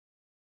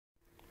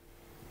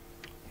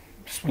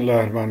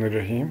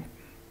Bismillahirrahmanirrahim.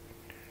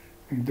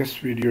 In this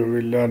video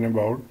we'll learn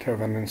about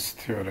Thevenin's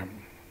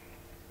theorem.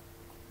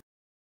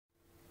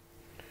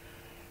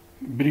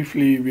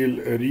 Briefly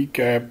we'll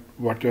recap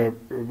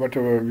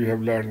whatever we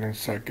have learned in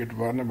circuit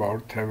 1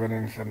 about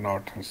Thevenin's and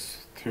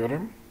Norton's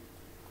theorem.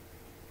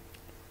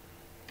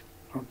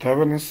 Now,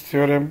 Thevenin's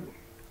theorem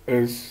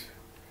is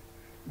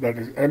that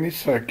any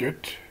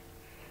circuit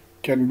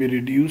can be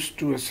reduced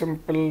to a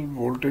simple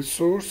voltage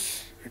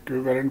source,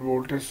 equivalent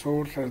voltage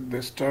source at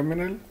this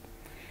terminal,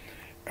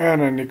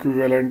 and an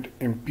equivalent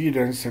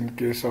impedance in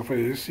case of a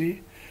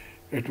AC.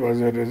 It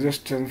was a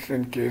resistance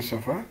in case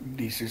of a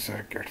DC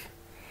circuit.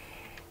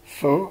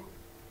 So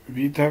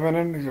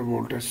Thevenin is a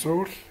voltage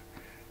source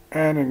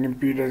and an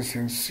impedance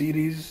in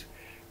series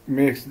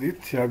makes the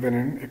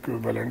Thevenin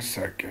equivalent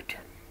circuit.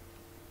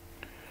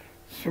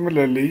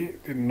 Similarly,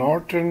 the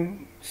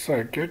Norton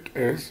circuit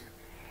is,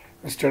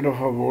 instead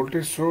of a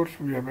voltage source,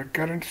 we have a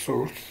current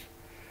source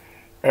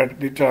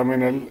at the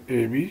terminal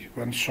AB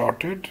when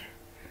shorted,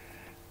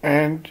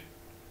 and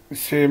the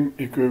same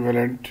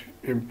equivalent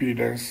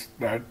impedance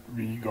that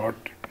we got.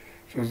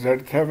 So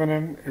Z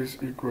Thevenin is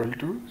equal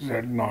to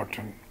Z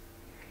Norton.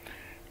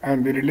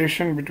 And the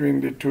relation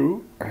between the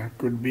two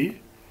could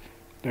be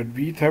that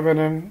V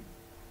Thevenin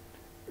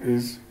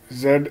is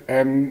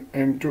Zn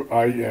into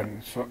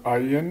In. So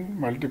In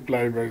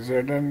multiplied by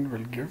Zn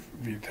will give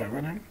V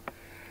Thevenin,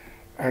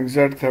 and Z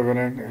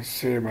Thevenin is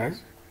same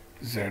as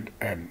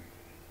Zn.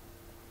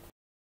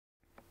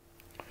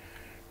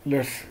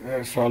 Let's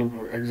solve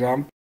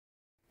example.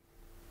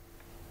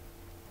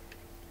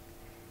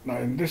 Now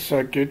in this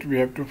circuit we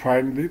have to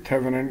find the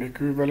Thevenin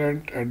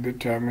equivalent at the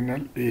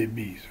terminal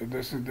AB. So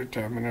this is the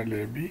terminal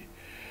AB.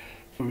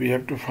 So we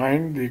have to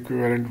find the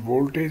equivalent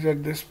voltage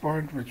at this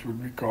point, which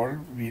would be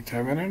called V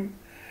Thevenin,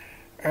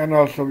 and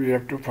also we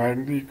have to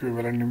find the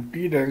equivalent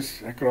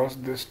impedance across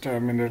this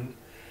terminal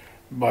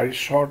by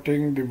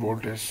shorting the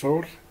voltage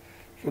source.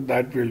 So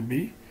that will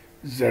be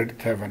Z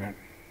Thevenin.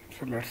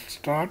 So let's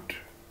start.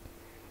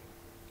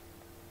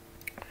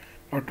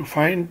 Now to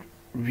find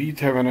V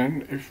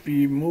Thevenin, if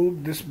we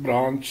move this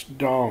branch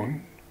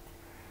down,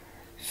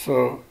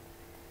 so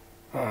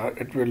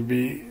it will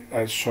be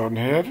as shown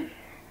here.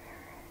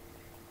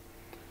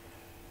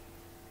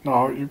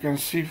 Now you can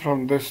see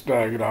from this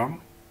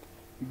diagram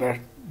that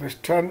this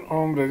 10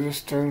 ohm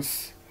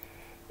resistance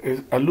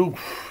is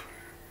aloof.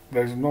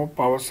 There is no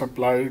power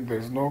supply, there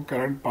is no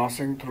current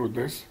passing through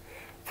this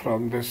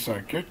from this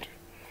circuit.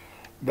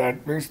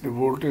 That means the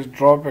voltage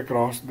drop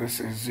across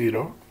this is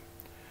 0.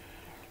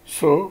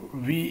 So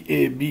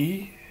VAB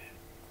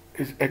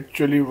is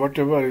actually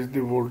whatever is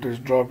the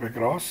voltage drop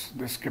across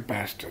this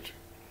capacitor.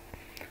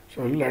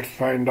 So let's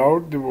find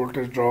out the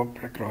voltage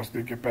drop across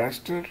the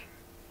capacitor.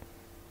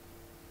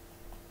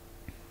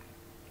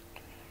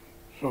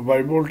 So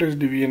by voltage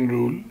division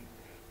rule,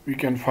 we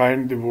can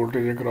find the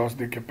voltage across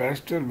the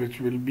capacitor, which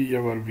will be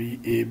our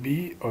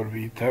VAB or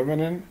V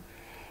Thevenin.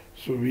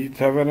 So V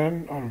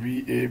Thevenin or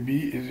VAB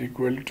is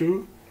equal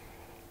to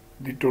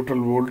the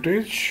total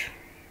voltage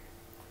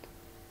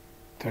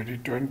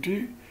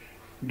 3020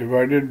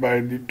 divided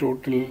by the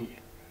total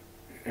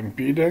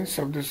impedance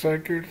of the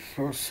circuit,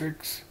 so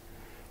 6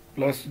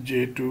 plus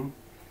J2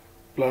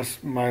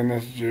 plus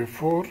minus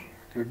J4,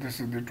 so this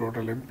is the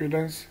total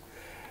impedance,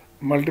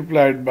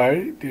 multiplied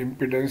by the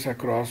impedance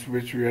across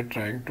which we are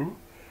trying to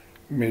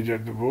measure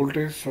the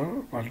voltage,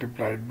 so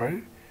multiplied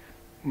by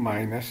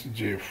minus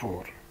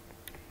J4.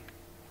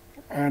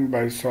 And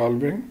by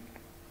solving,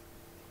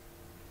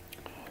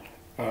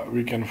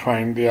 we can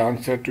find the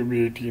answer to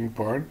be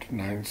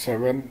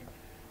 18.97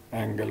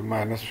 angle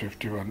minus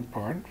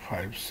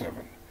 51.57.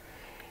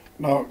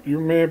 Now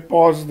you may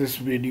pause this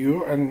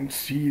video and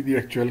see the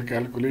actual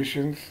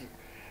calculations.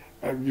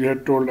 We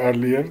had told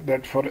earlier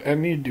that for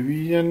any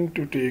division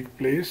to take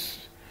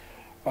place,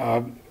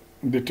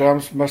 the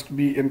terms must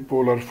be in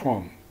polar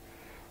form.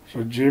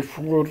 So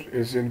J4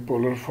 is in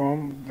polar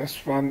form,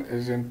 this one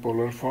is in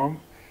polar form,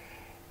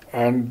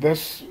 and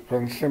this,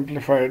 when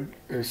simplified,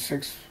 is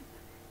 6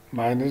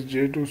 minus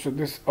J2, so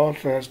this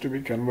also has to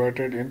be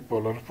converted in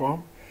polar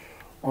form.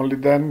 Only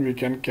then we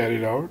can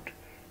carry out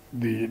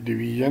the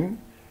division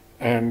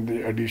and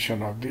the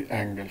addition of the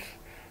angles.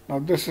 Now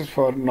this is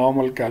for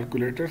normal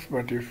calculators,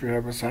 but if you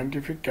have a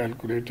scientific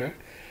calculator,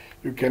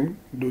 you can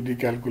do the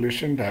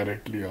calculation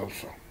directly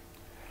also.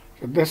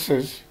 So this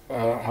is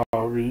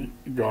how we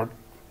got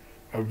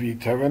a V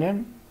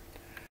Thevenin,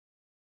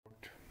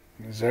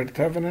 Z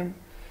Thevenin.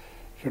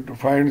 So to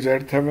find Z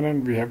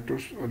Thevenin, we have to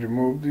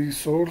remove the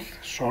source,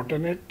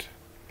 shorten it.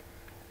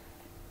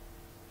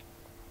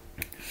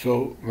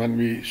 So when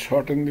we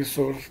shorten the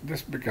source,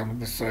 this becomes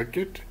the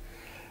circuit.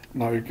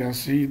 Now you can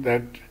see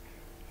that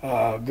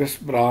this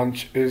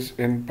branch is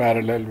in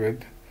parallel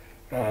with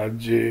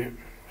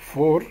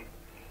J4.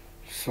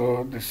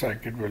 So the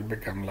circuit will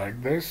become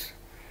like this.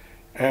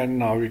 And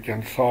now we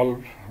can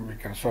solve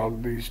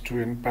these two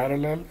in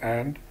parallel,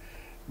 and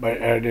by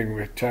adding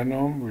with 10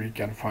 ohm, we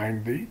can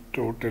find the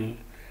total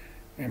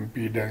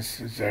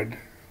impedance Z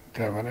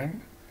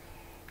Thevenin.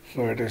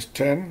 So it is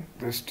 10,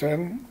 this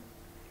 10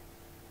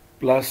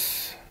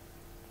 plus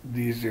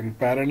these in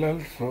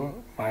parallel,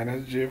 so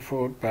minus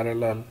J4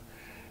 parallel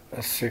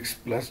 6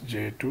 plus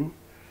J2.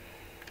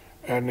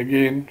 And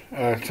again,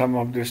 some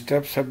of the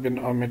steps have been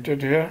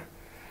omitted here,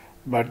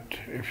 but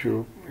if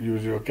you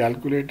use your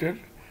calculator,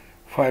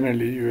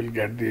 finally you will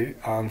get the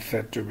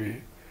answer to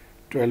be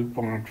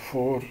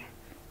 12.4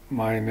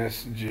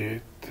 minus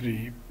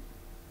J3.2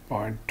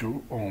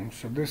 ohms.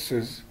 So this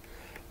is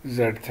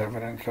Z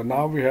Thevenin. So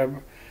now we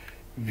have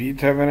V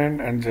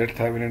Thevenin and Z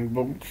Thevenin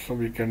both, so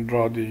we can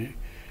draw the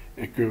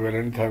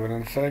equivalent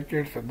Thevenin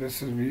circuit. So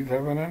this is V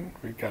Thevenin,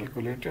 we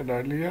calculated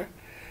earlier,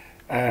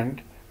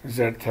 and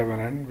Z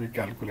Thevenin we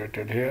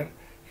calculated here.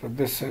 So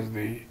this is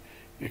the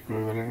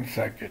equivalent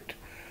circuit.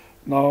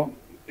 Now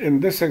in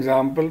this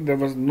example there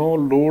was no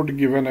load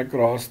given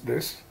across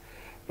this,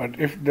 but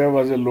if there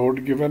was a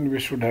load given, we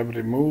should have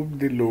removed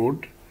the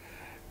load,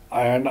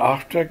 and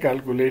after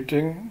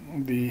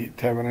calculating the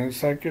Thevenin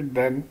circuit,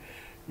 then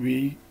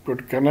we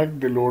could connect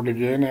the load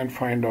again and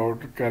find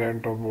out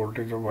current or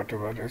voltage or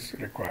whatever is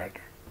required.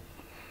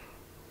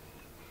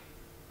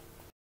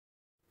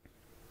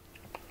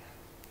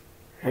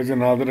 Here's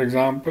another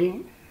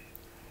example.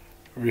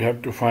 We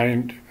have to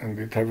find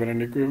the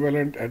Thevenin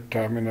equivalent at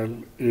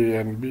terminal A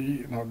and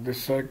B. Now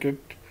this circuit,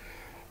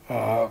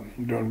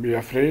 don't be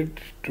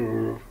afraid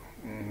to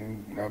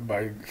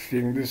by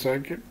seeing this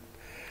circuit.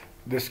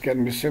 This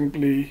can be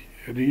simply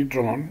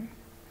redrawn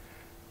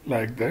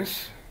like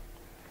this.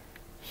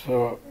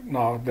 So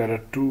now there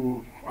are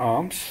two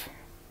arms,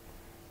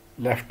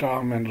 left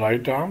arm and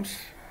right arms,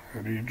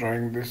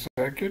 redrawing this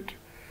circuit,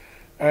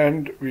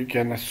 and we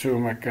can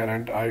assume a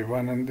current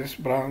I1 in this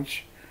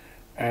branch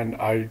and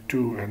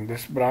I2 in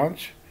this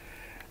branch,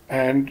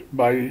 and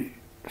by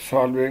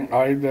solving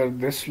either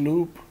this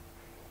loop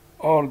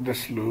or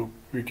this loop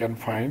we can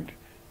find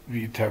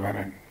V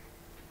Thevenin.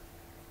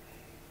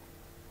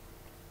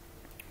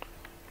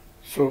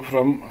 So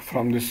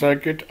from the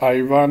circuit,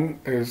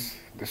 I1 is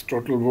this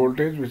total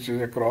voltage which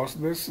is across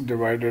this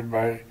divided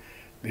by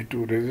the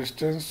two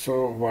resistance.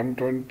 So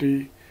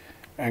 120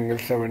 angle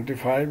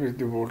 75 is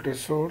the voltage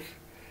source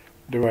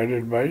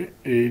divided by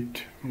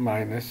 8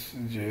 minus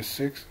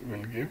J6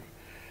 will give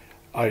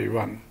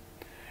I1.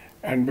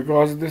 And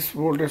because this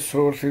voltage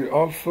source is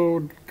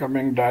also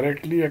coming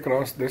directly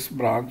across this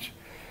branch,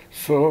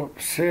 so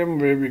same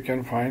way we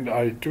can find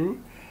I2,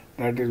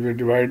 that is we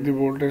divide the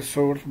voltage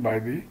source by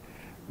the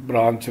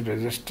branch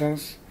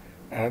resistance,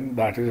 and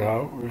that is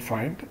how we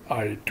find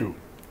I2.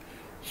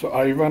 So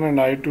I1 and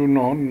I2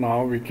 known,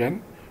 now we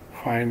can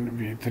find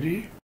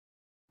V3.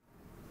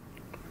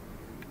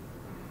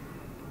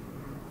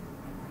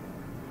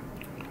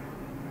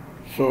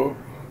 So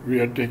we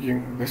are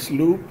taking this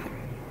loop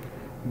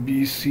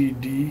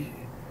BCD,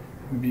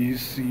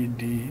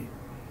 BCD,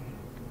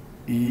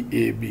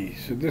 EAB.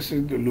 So this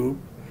is the loop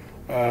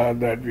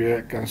that we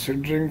are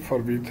considering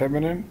for V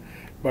Thevenin,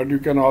 but you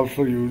can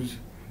also use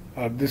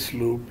this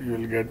loop, you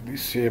will get the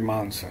same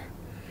answer.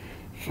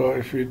 So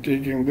if we are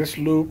taking this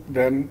loop,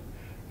 then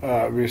we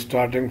are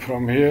starting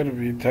from here,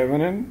 V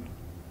Thevenin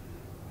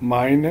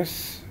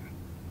minus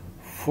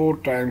 4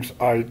 times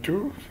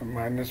I2, so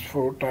minus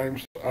 4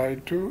 times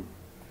I2,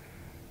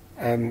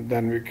 and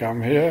then we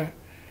come here,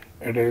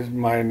 it is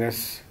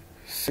minus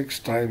 6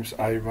 times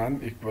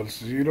I1 equals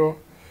 0.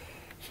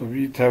 So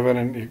V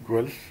Thevenin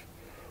equals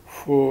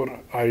 4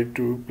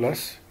 I2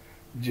 plus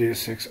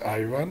J6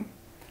 I1.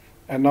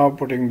 And now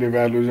putting the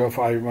values of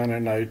I1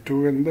 and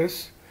I2 in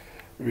this,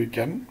 we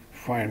can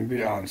find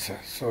the answer.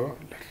 So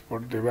let's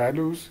put the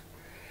values.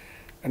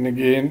 And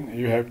again,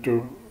 you have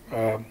to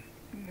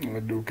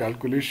do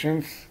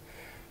calculations.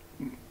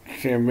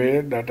 Same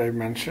way that I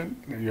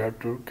mentioned, you have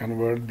to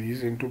convert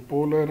these into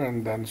polar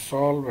and then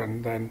solve,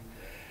 and then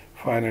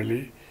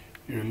finally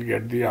you will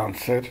get the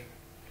answer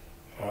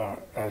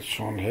as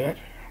shown here.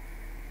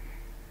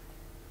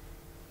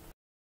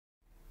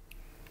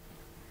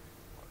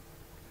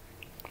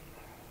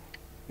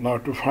 Now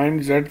to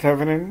find Z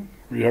Thevenin,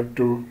 we have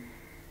to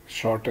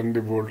shorten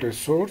the voltage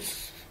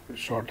source.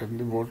 Shorten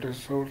the voltage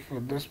source, so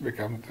this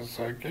becomes the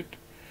circuit.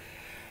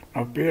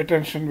 Now pay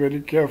attention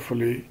very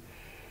carefully.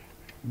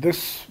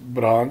 This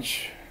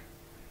branch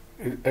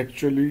is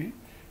actually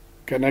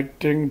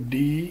connecting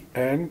D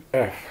and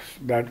F.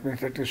 That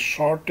means it is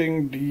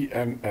shorting D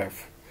and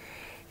F.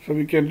 So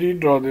we can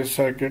redraw this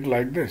circuit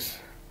like this.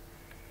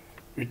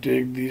 We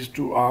take these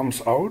two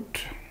arms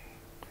out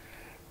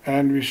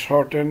and we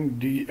shorten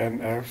D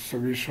and F. So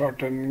we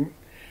shorten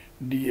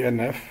D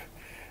and F.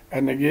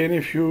 And again,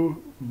 if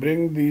you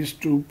bring these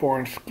 2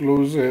 points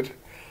closer,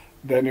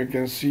 then you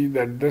can see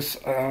that this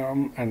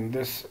arm and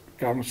this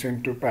comes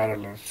into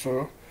parallel.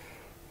 So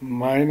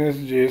minus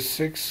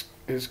J6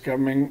 is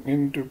coming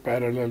into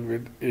parallel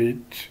with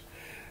 8,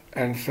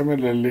 and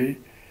similarly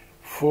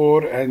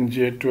 4 and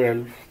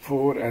J12,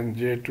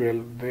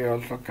 they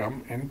also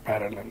come in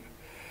parallel.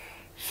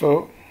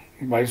 So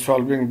by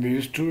solving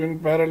these two in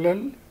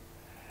parallel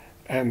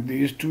and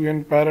these two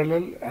in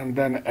parallel and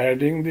then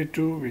adding the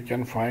two, we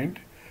can find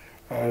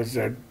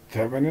Z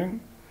Thevenin,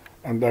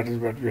 and that is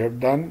what we have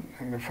done.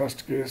 In the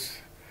first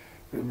case,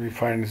 we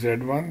find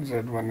Z1.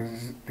 Z1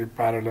 is the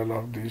parallel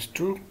of these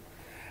two,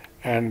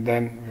 and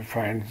then we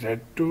find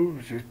Z2,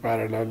 which is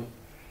parallel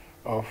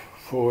of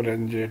 4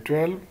 and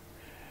J12,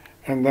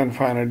 and then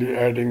finally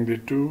adding the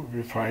two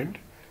we find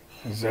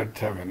Z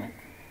Thevenin.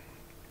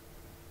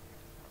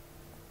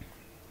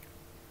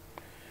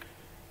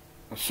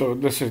 So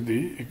this is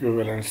the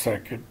equivalent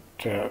circuit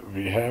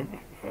we have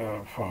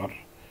for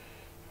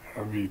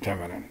V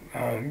Thevenin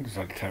and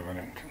Z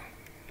Thevenin.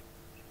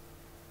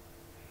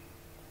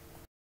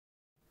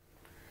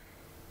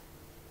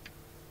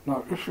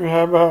 Now if you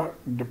have a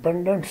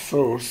dependent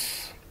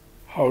source,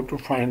 how to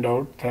find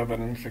out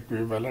Thevenin's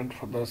equivalent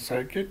for the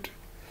circuit?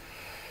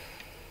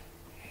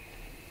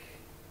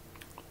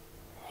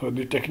 So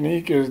the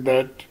technique is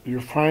that you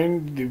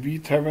find the V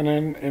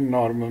Thevenin in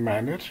normal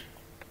manner,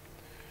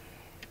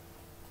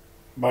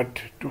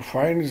 but to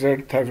find Z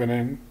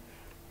Thevenin,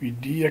 we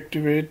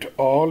deactivate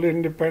all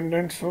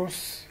independent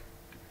sources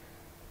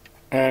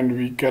and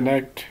we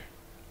connect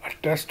a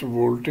test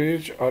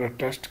voltage or a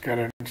test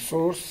current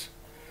source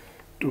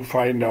to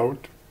find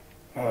out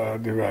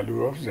the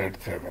value of Z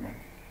Thevenin.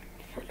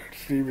 So let's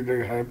see with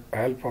the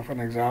help of an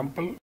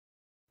example.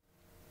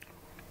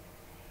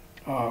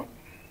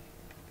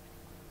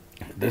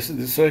 This is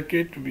the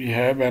circuit. We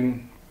have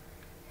an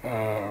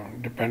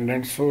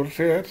dependent source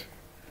here,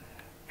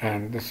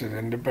 and this is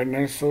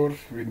independent source.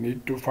 We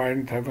need to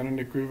find Thevenin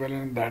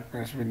equivalent. That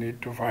means we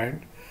need to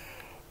find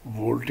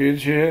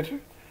voltage here,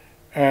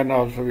 and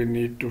also we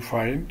need to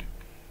find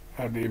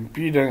the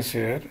impedance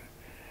here.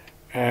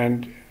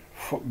 And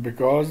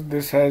because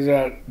this has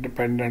a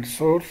dependent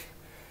source,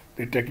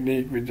 the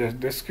technique we just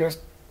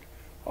discussed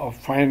of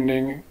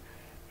finding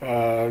Z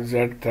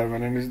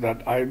Thevenin is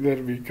that either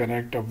we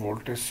connect a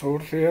voltage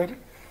source here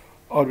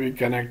or we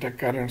connect a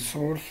current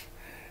source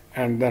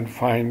and then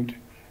find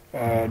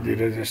the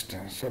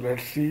resistance. So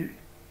let's see.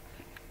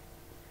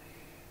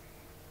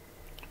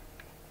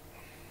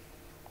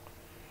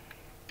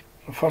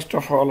 So first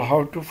of all,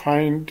 how to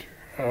find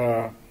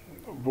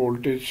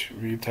voltage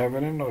V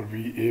Thevenin or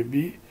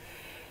VAB.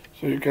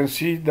 So you can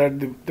see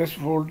that this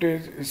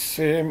voltage is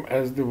same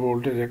as the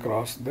voltage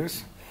across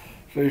this.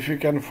 So if you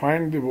can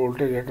find the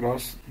voltage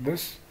across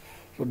this,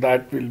 so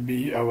that will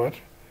be our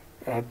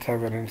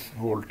Thevenin's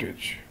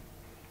voltage.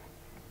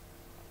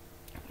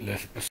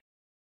 Let's proceed.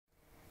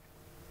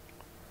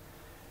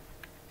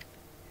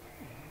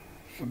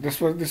 So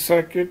this was the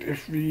circuit.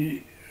 If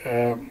we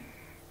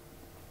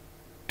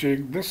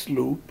take this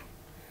loop,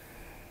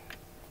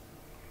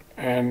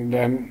 and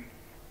then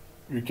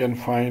we can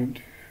find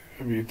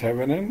V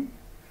Thevenin,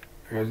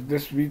 because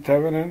this V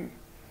Thevenin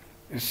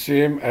is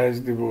same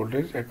as the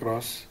voltage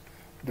across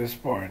this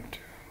point.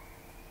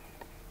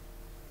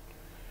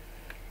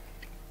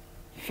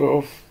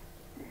 So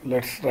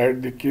let's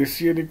write the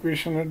KCL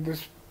equation at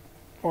this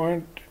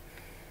point.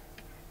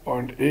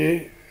 Point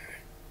A,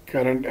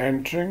 current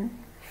entering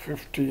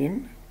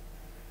 15,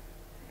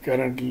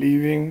 current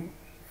leaving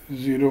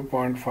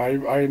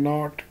 0.5 I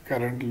naught,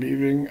 current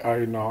leaving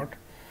I naught.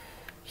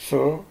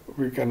 So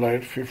we can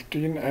write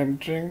 15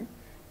 entering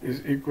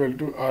is equal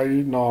to I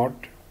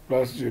naught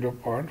plus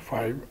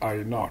 0.5 I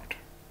naught.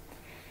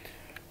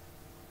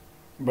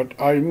 But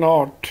I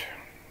naught,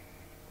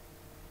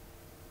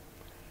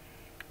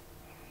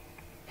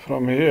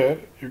 from here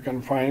you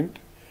can find,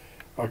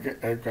 okay,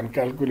 I can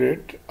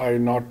calculate I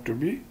naught to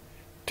be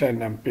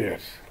 10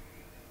 amperes.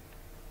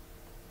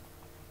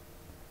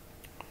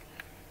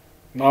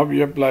 Now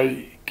we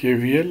apply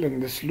KVL in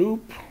this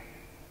loop.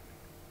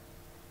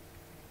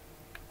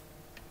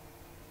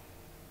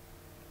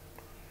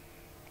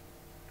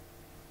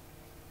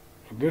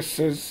 This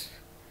is,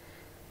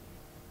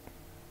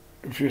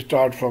 if you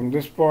start from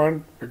this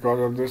point, because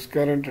of this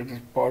current, it is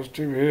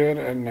positive here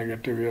and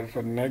negative here.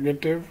 So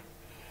negative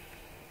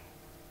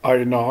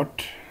I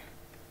naught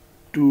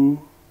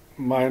 2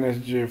 minus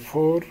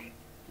J4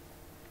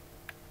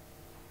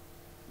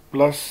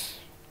 plus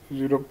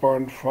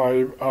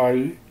 0.5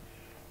 I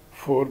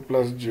 4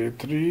 plus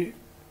J3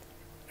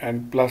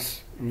 and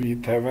plus V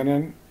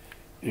Thevenin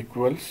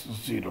equals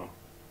 0.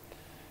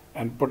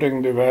 And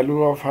putting the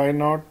value of I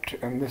naught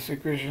in this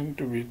equation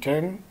to be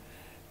 10,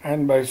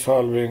 and by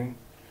solving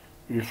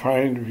we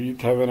find V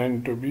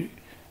Thevenin to be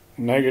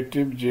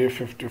negative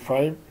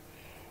J55,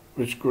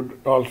 which could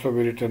also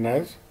be written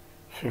as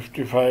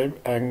 55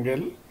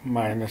 angle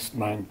minus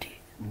 90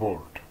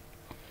 volt.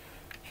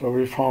 So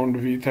we found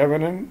V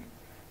Thevenin.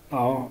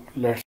 Now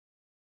let's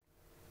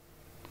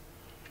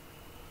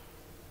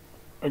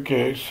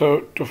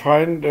so to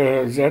find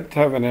Z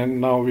Thevenin,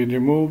 now we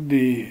remove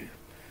the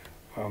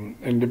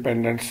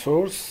independent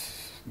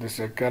source. This is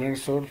a current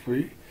source.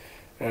 We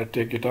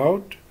take it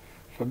out.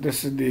 So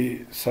this is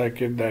the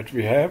circuit that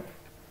we have.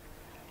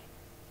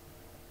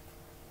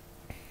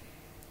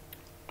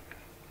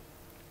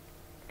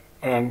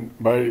 And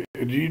by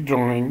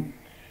redrawing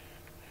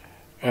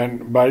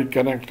and by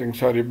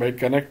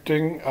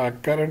connecting a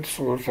current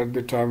source at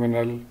the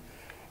terminal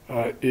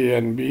A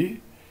and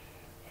B,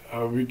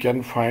 we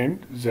can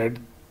find Z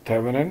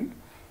Thevenin.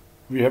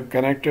 We have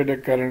connected a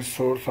current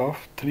source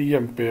of 3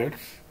 amperes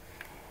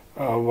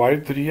Why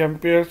 3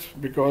 amperes?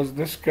 Because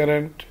this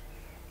current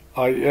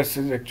IS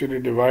is actually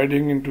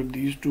dividing into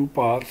these two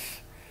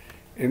paths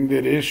in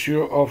the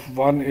ratio of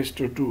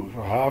 1:2.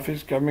 So half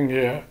is coming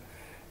here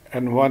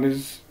and 1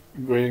 is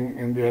going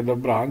in the other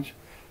branch.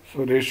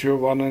 So ratio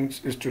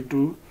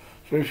 1:2.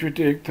 So if you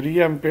take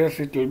 3 amperes,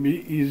 it will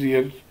be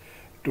easier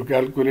to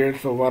calculate.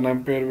 So 1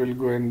 ampere will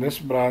go in this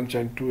branch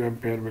and 2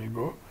 ampere will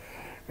go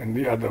in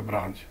the other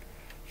branch.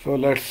 So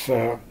let's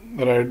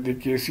write the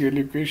KCL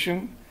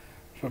equation.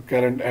 So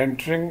current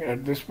entering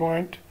at this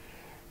point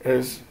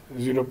is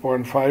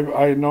 0.5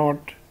 I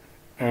naught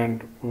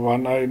and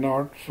 1 I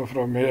naught. So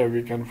from here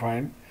we can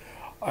find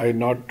I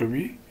naught to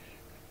be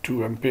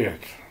 2 amperes.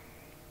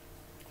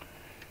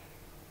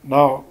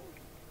 Now,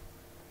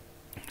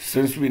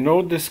 since we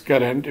know this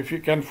current, if you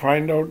can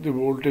find out the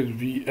voltage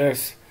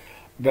Vs,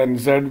 then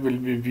Z will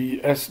be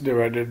Vs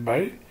divided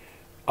by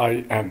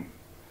In.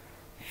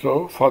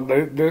 So for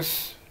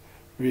this,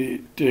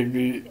 we take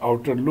the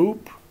outer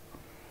loop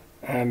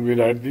and we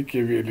write the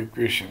KVL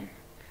equation.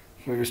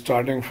 So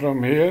starting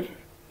from here,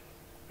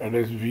 it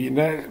is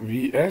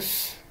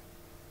Vs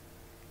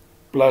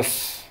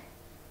plus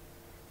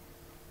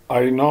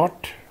I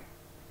naught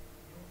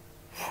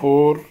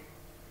 4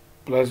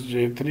 plus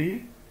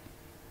J3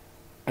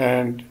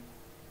 and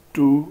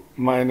 2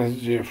 minus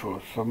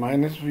J4. So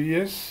minus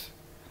Vs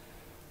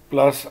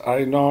plus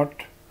I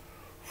naught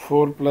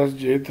 4 plus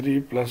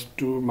J3 plus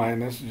 2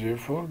 minus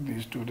J4.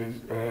 These two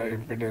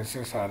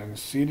impedances are in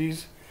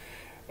series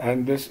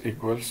and this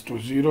equals to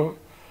 0.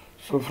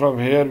 So from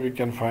here we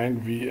can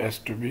find Vs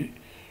to be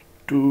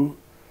 2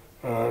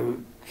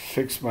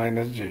 6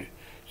 minus J.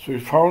 So we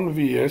found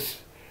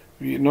Vs,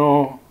 we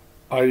know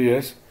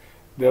Is,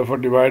 therefore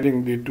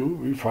dividing the two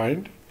we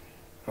find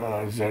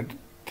Z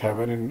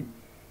Thevenin,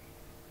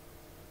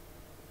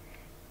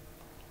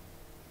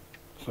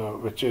 so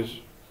which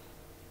is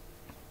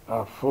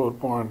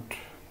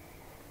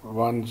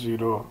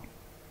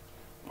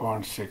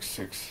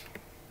 4.10.66.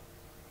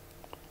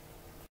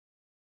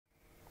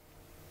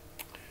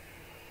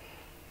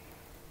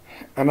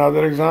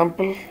 Another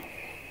example.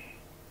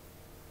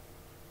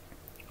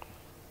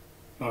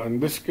 Now in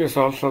this case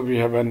also we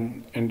have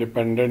an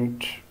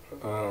independent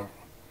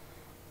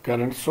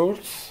current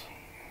source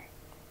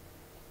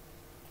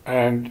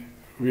and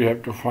we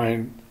have to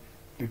find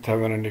the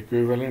Thevenin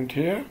equivalent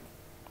here.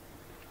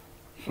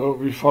 So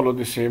we follow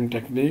the same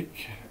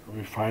technique.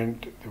 We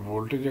find the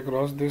voltage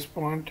across this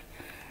point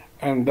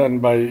and then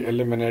by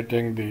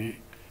eliminating the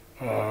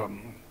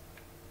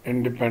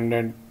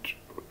independent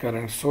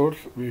current source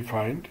we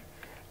find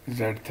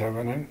Z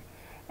Thevenin,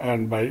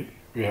 and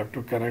we have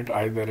to connect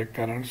either a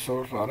current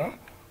source or a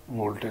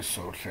voltage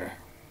source here.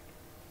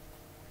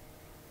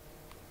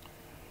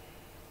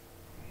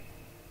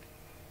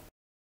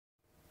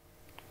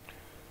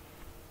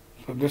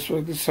 So this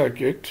was the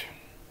circuit.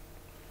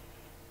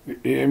 The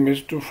aim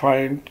is to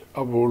find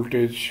a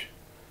voltage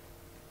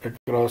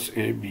across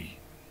AB.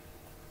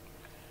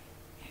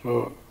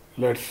 So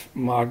let's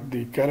mark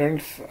the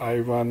currents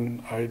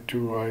I1,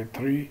 I2,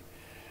 I3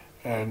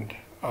 and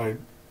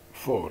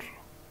I4.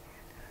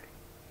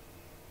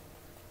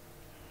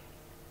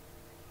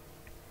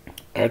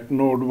 At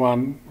node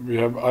 1 we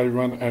have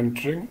I1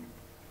 entering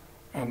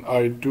and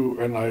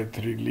I2 and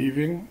I3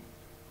 leaving,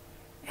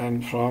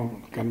 and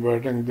from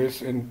converting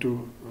this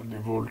into the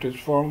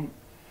voltage form,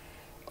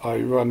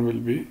 I1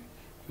 will be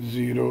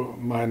 0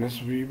 minus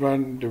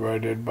V1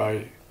 divided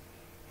by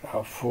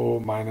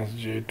 4 minus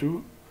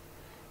J2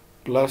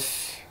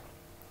 plus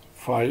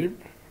 5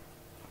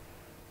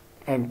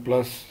 and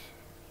plus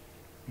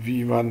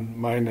V1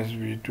 minus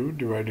V2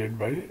 divided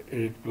by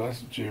 8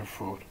 plus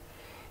J4.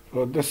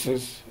 So this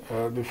is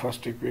the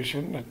first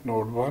equation at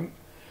node 1,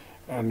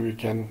 and we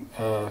can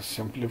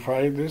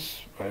simplify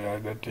this by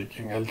either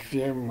taking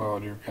LCM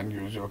or you can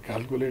use your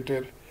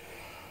calculator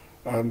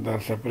and then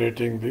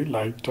separating the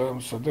like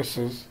terms. So this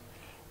is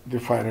the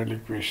final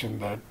equation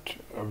that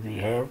we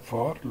have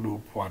for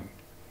loop 1,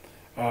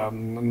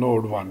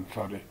 node 1,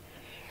 sorry.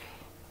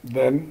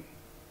 Then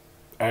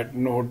at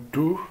node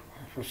 2,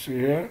 if you see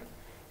here,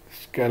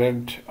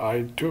 current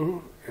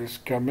I2 is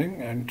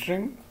coming,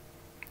 entering,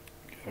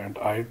 current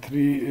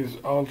I3 is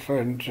also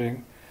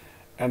entering,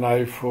 and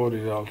I4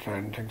 is also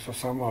entering. So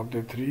sum of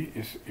the three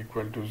is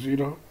equal to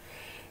 0.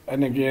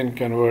 And again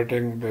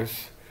converting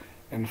this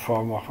in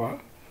form of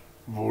a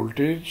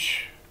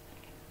voltage,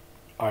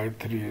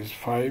 I3 is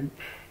 5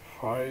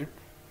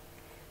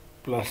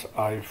 plus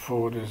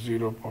I4 is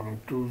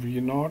 0.2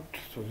 V0,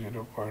 so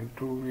 0.2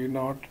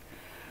 V0,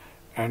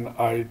 and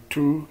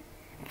I2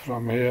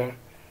 from here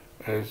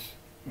is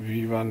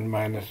V1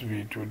 minus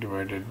V2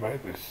 divided by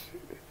this.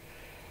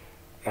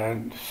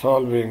 And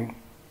solving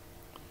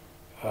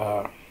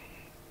or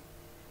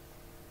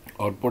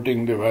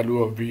putting the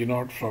value of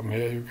V0 from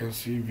here, you can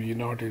see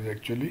V0 is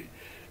actually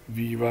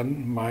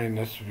V1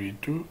 minus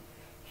V2.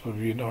 So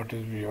V0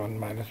 is V1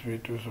 minus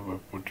V2, so we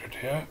put it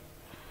here.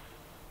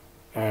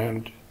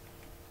 And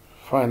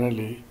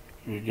finally,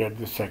 we get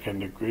the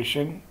second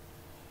equation.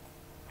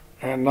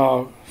 And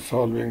now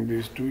solving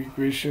these two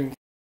equations.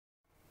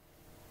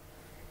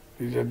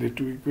 These are the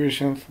two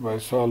equations. By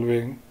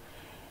solving,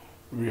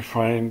 we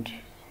find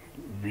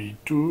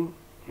V2.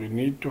 We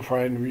need to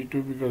find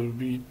V2 because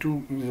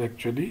V2 is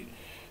actually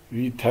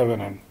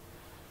Thevenin.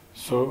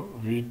 So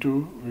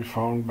V2 we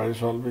found by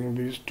solving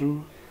these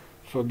two.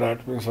 So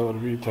that means our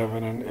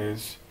Thevenin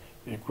is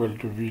equal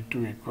to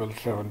V2 equals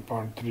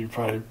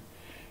 7.35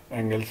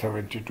 angle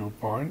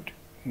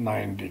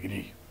 72.9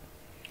 degree.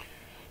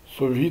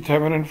 So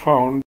Thevenin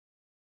found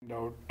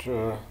out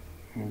the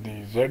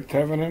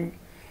Thevenin.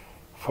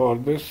 For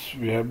this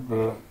we have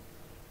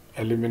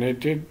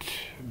eliminated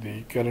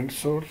the current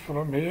source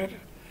from here,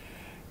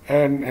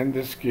 and in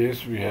this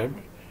case we have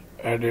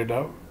added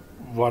a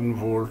 1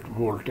 volt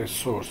voltage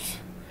source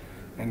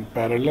in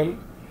parallel.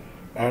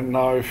 And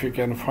now if we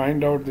can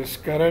find out this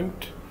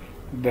current,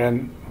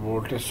 then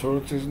voltage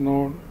source is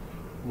known.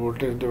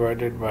 Voltage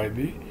divided by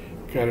the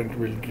current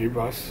will give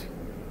us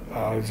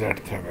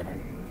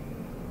Thevenin.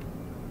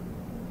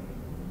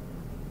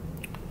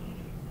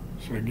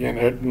 So again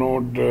at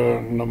node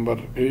number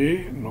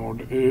A,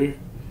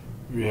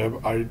 we have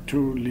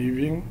I2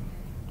 leaving,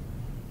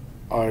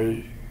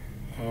 I3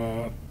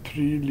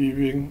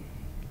 leaving,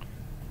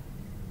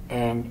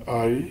 and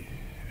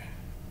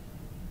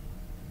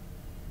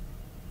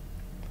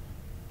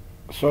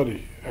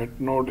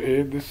at node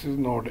A, this is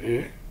node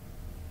A.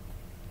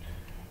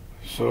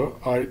 So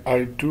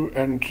I2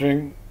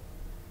 entering,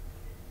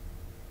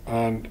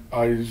 and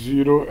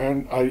I0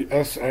 and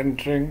IS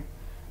entering,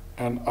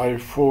 and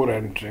I4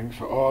 entering.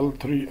 So all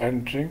three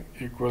entering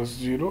equals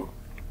 0.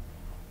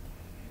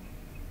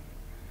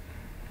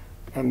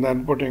 And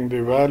then putting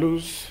the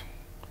values,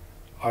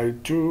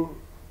 I2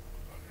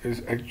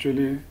 is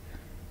actually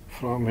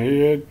from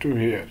here to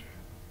here.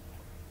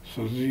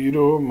 So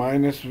 0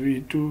 minus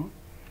V2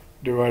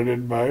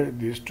 divided by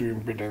these two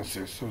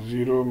impedances. So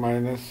 0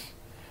 minus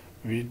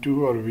V2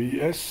 or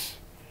Vs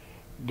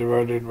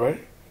divided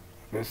by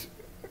this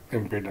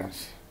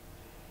impedance,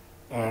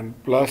 and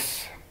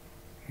plus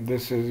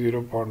this is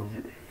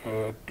 0.2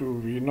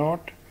 V0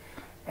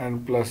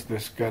 and plus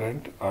this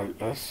current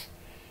Is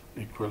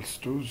equals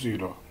to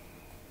 0.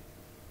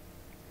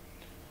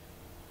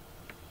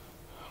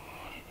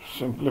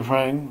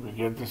 Simplifying, we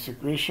get this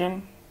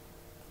equation.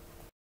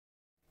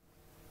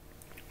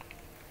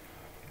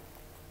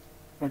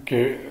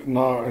 Okay,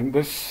 now in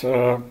this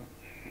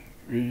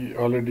we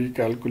already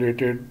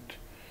calculated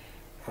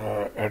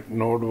at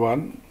node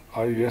 1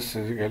 Is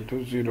is equal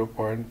to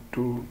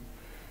 0.2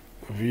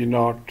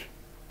 V0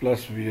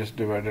 plus Vs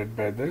divided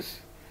by this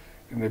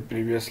in the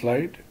previous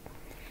slide.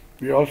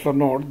 We also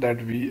note that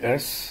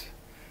Vs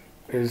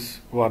is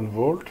 1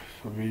 volt,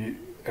 so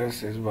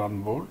Vs is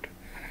 1 volt,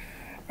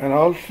 and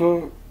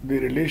also the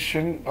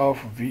relation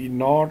of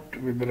V0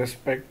 with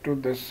respect to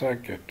this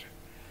circuit.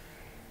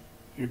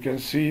 You can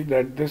see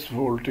that this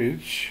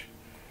voltage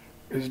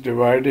is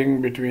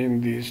dividing between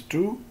these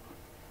two,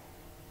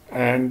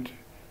 and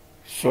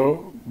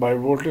so by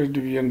voltage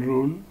division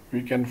rule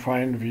we can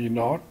find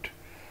V0,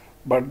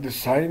 but the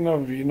sign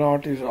of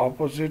V0 is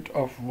opposite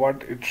of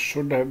what it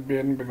should have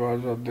been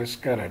because of this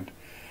current.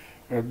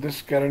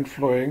 This current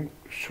flowing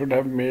should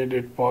have made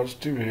it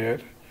positive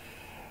here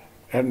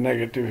and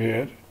negative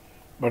here,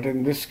 but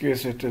in this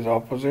case it is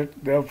opposite,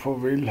 therefore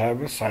we will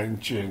have a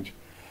sign change.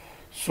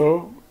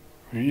 So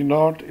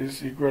V0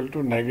 is equal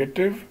to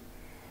negative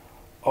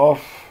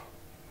of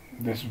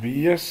this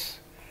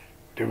Vs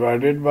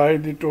divided by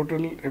the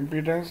total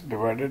impedance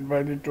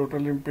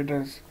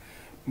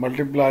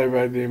multiplied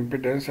by the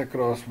impedance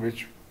across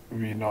which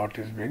V0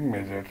 is being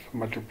measured,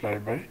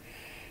 multiplied by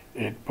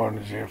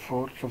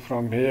 8.04. So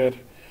from here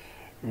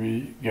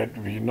we get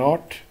V0.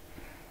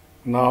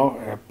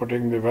 Now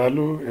putting the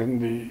value in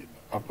the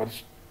upper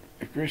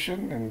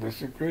equation, in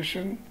this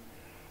equation,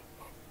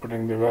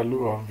 putting the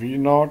value of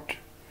V0,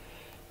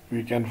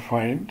 we can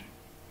find,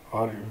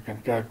 or you can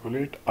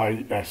calculate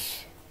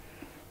Is.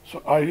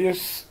 So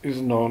Is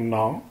is known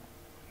now.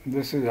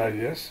 This is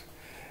Is,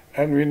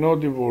 and we know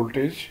the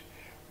voltage,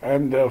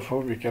 and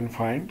therefore we can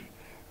find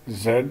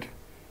Z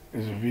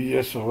is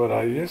Vs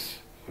over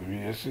Is. So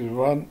Vs is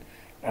 1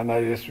 and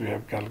Is we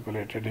have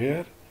calculated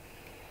here.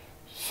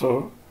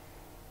 So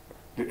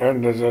the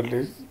end result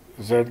is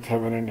Z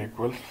Thevenin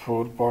equals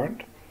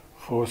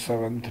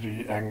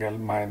 4.473 angle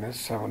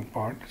minus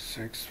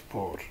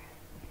 7.64.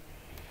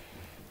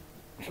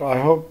 So I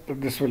hope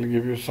that this will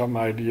give you some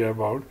idea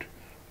about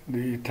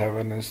the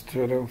Thevenin's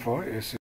theorem for AC.